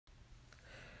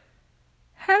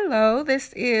Hello,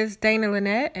 this is Dana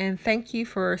Lynnette, and thank you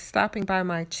for stopping by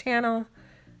my channel.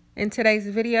 In today's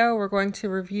video, we're going to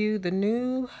review the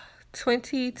new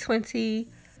 2020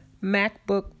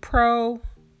 MacBook Pro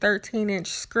 13-inch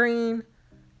screen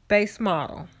base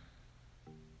model.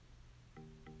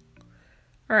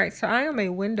 Alright, so I am a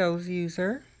Windows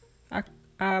user.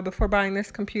 Before buying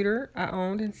this computer, I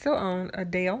owned and still own a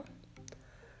Dell.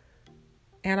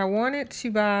 And I wanted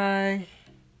to buy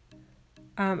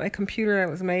a computer that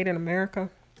was made in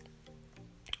America.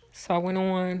 So I went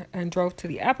on and drove to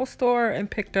the Apple store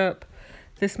and picked up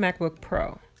this MacBook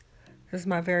Pro. This is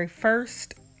my very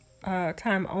first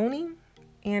time owning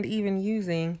and even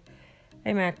using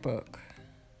a MacBook.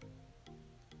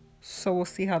 So we'll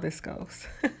see how this goes.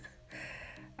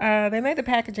 They made the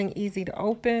packaging easy to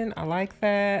open. I like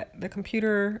that. The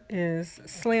computer is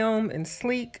slim and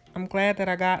sleek. I'm glad that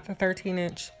I got the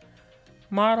 13-inch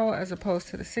model as opposed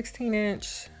to the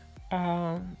 16-inch.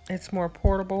 It's more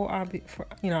portable,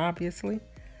 obviously.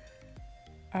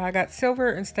 I got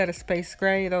silver instead of space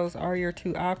gray. Those are your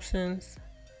two options.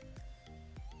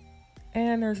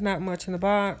 And there's not much in the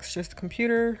box, just the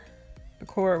computer, the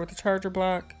cord with the charger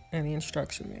block, and the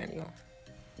instruction manual.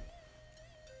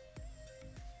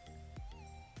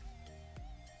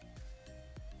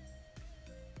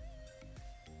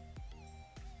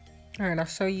 All right, I'll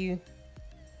show you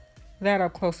that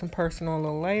up close and personal a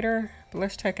little later, but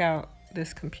let's check out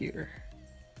this computer.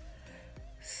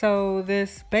 So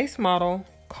this base model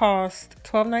cost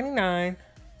 $12.99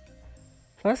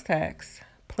 plus tax,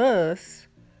 plus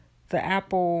the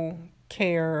Apple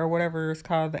Care or whatever it's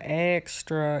called, the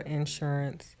extra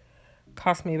insurance,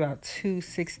 cost me about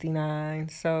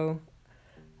 $269. So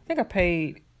I think I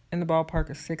paid in the ballpark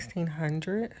of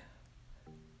 $1,600,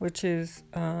 which is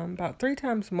about 3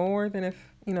 times more than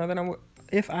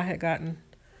if I had gotten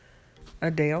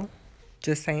a Dell.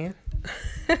 Just saying.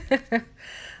 But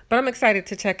I'm excited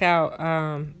to check out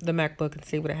the MacBook and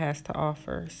see what it has to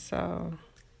offer. So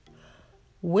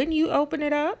when you open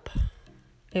it up,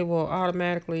 it will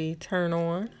automatically turn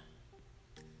on.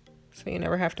 So you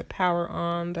never have to power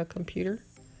on the computer.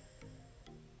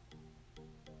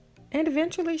 And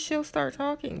eventually she'll start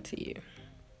talking to you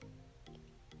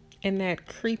in that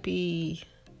creepy,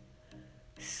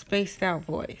 spaced out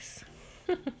voice.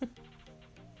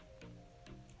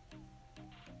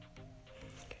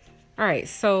 All right,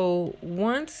 so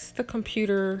once the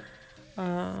computer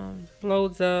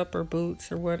loads up or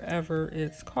boots or whatever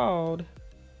it's called,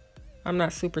 I'm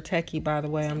not super techie, by the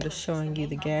way. I'm just showing you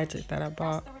the gadget that I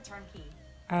bought.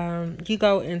 You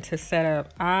go into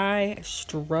setup. I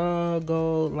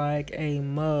struggled like a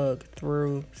mug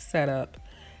through setup,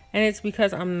 and it's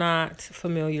because I'm not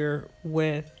familiar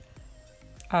with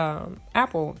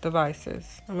Apple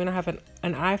devices. I mean, I have an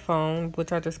iPhone,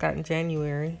 which I just got in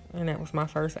January, and that was my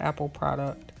first Apple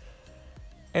product.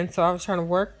 And so I was trying to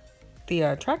work the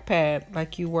trackpad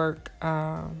like you work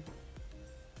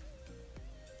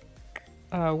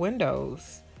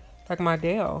Windows, like my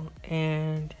Dell,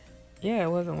 and yeah,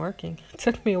 it wasn't working. It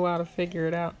took me a while to figure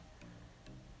it out.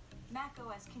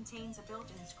 macOS contains a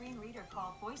built-in screen reader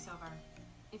called VoiceOver.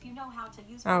 If you know how to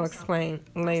use I'll explain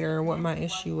later what my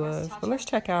issue was, but let's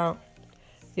check out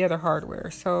the other hardware.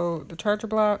 So the charger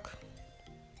block,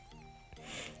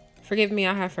 forgive me,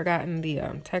 I have forgotten the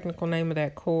technical name of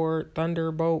that cord,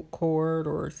 Thunderbolt cord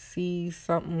or C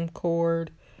something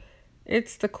cord.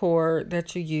 It's the cord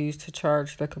that you use to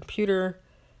charge the computer,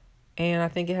 and I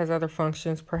think it has other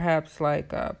functions, perhaps like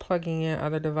plugging in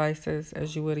other devices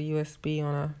as you would a USB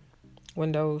on a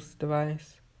Windows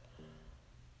device.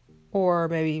 Or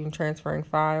maybe even transferring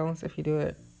files if you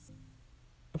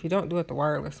don't do it the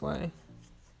wireless way.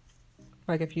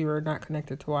 Like if you were not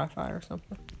connected to Wi-Fi or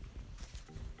something.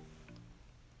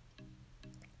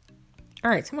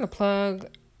 All right, so I'm going to plug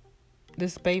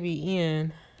this baby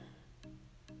in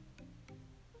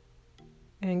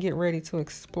and get ready to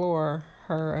explore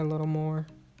her a little more.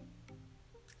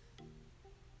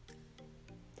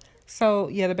 So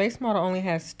yeah, the base model only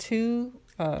has 2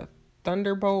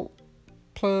 Thunderbolt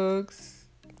plugs.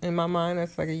 In my mind,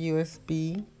 that's like a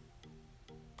USB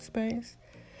space.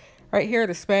 Right here are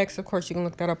the specs. Of course, you can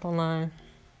look that up online.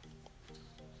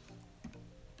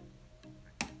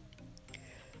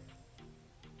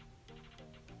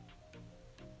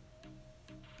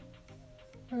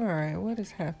 All right, what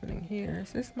is happening here?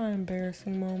 Is this my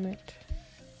embarrassing moment?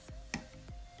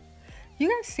 You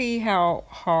guys see how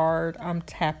hard I'm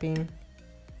tapping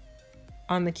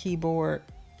on the keyboard?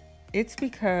 It's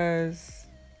because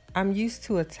I'm used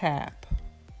to a tap.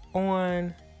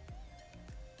 On,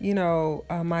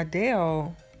 my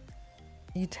Dell,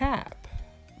 you tap.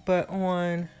 But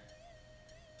on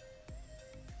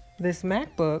This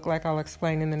MacBook, like I'll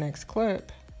explain in the next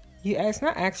clip, it's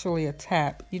not actually a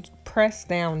tap. You press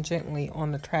down gently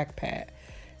on the trackpad.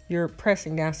 You're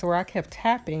pressing down. So where I kept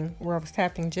tapping, where I was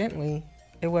tapping gently,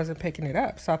 it wasn't picking it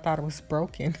up. So I thought it was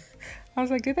broken. I was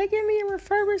like, did they give me a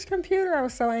refurbished computer? I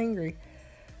was so angry.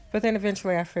 But then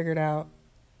eventually I figured out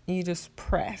you just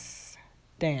press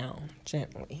down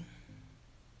gently.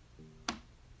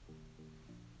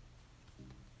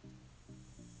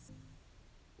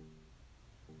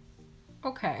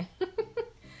 Okay.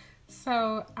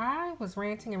 So I was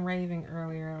ranting and raving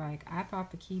earlier. Like, I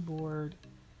thought the keyboard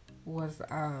was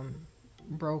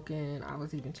broken. I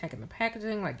was even checking the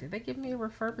packaging. Like, did they give me a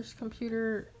refurbished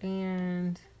computer?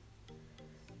 And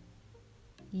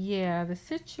yeah, the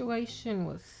situation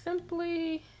was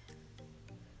simply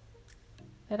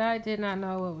that I did not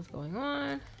know what was going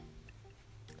on.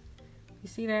 You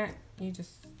see that? You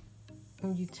just,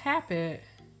 when you tap it,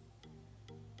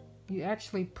 you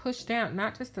actually push down,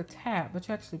 not just a tap, but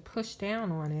you actually push down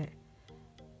on it,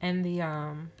 and the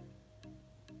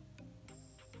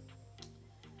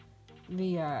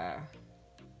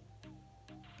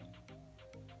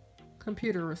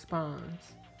computer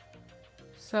responds.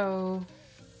 So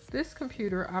this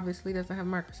computer obviously doesn't have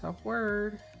Microsoft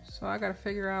Word, so I gotta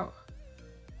figure out,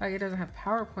 like, it doesn't have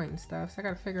PowerPoint and stuff, so I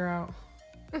gotta figure out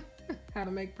how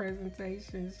to make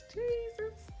presentations.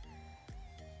 Jesus.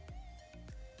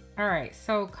 All right,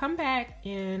 so come back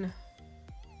in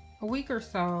a week or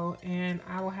so and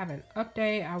I will have an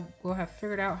update. I will have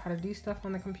figured out how to do stuff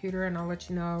on the computer, and I'll let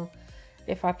you know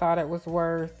if I thought it was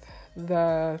worth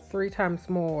the 3 times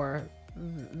more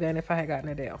than if I had gotten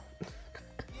a deal.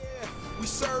 We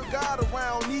serve God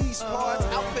around these parts.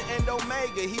 Alpha and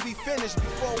Omega, he be finished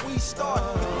before we start.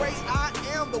 The great I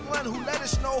am, the one who let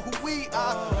us know who we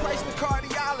are. Christ the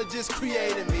cardiologist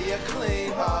created me a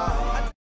clean heart.